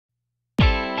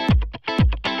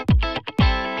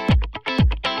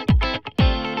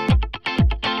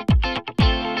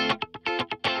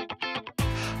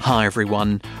Hi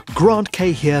everyone, Grant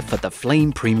K here for the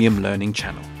Flame Premium Learning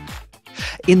channel.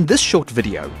 In this short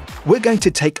video, we're going to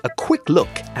take a quick look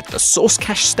at the source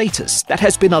cache status that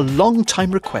has been a long time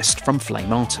request from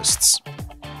Flame artists.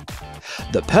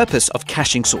 The purpose of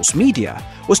caching source media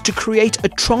was to create a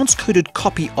transcoded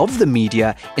copy of the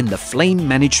media in the Flame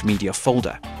Managed Media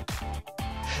folder.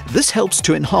 This helps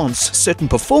to enhance certain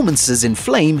performances in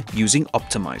Flame using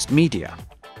optimized media.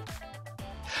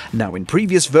 Now, in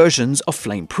previous versions of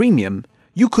Flame Premium,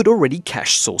 you could already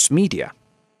cache source media.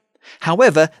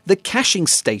 However, the caching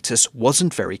status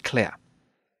wasn't very clear.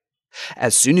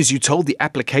 As soon as you told the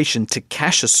application to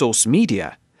cache a source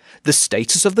media, the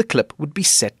status of the clip would be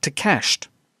set to cached.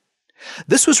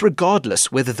 This was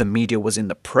regardless whether the media was in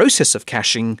the process of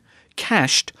caching,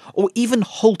 cached, or even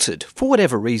halted for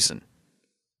whatever reason.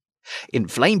 In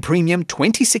Flame Premium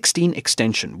 2016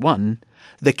 Extension 1,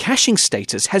 the caching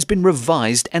status has been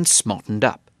revised and smartened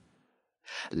up.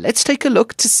 Let's take a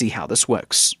look to see how this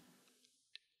works.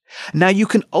 Now you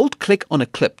can alt-click on a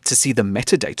clip to see the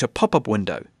metadata pop-up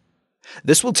window.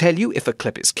 This will tell you if a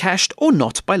clip is cached or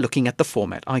not by looking at the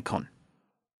format icon.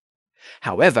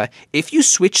 However, if you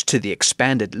switch to the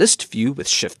expanded list view with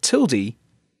Shift-tilde,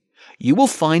 you will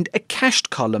find a cached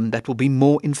column that will be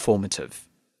more informative.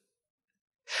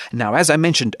 Now, as I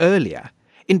mentioned earlier,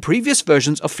 in previous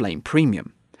versions of Flame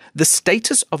Premium, the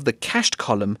status of the cached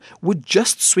column would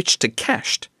just switch to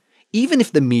cached, even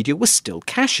if the media was still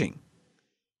caching.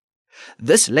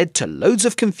 This led to loads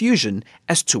of confusion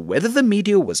as to whether the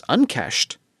media was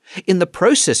uncached, in the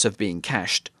process of being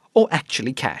cached, or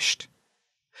actually cached.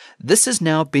 This has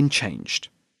now been changed.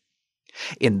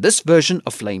 In this version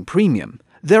of Flame Premium,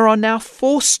 there are now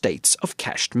 4 states of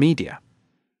cached media.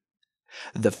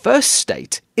 The first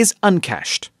state is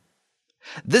uncached.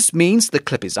 This means the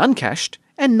clip is uncached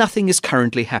and nothing is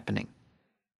currently happening.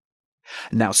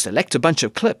 Now select a bunch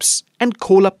of clips and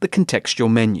call up the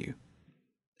contextual menu.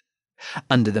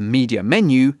 Under the Media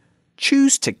menu,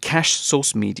 choose to cache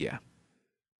source media.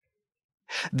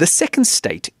 The second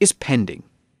state is pending.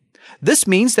 This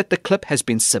means that the clip has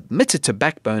been submitted to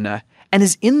Backburner and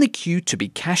is in the queue to be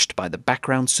cached by the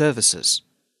background services.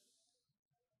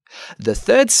 The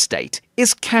third state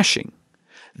is caching.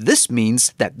 This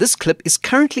means that this clip is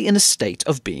currently in a state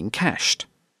of being cached.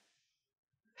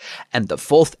 And the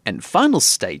fourth and final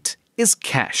state is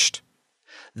cached.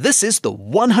 This is the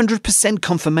 100%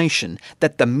 confirmation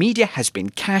that the media has been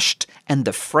cached and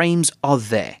the frames are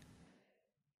there.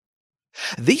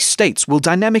 These states will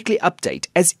dynamically update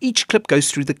as each clip goes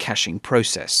through the caching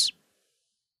process.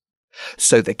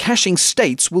 So the caching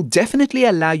states will definitely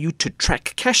allow you to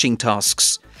track caching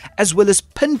tasks, as well as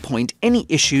pinpoint any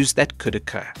issues that could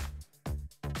occur.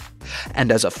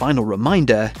 And as a final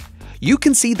reminder, you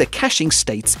can see the caching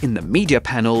states in the Media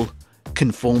panel,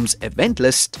 Conforms event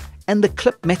list, and the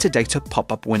clip metadata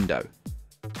pop-up window.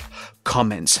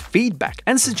 Comments, feedback,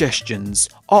 and suggestions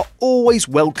are always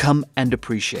welcome and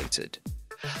appreciated.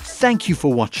 Thank you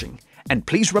for watching, and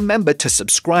please remember to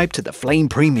subscribe to the Flame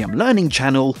Premium Learning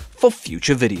channel for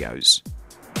future videos.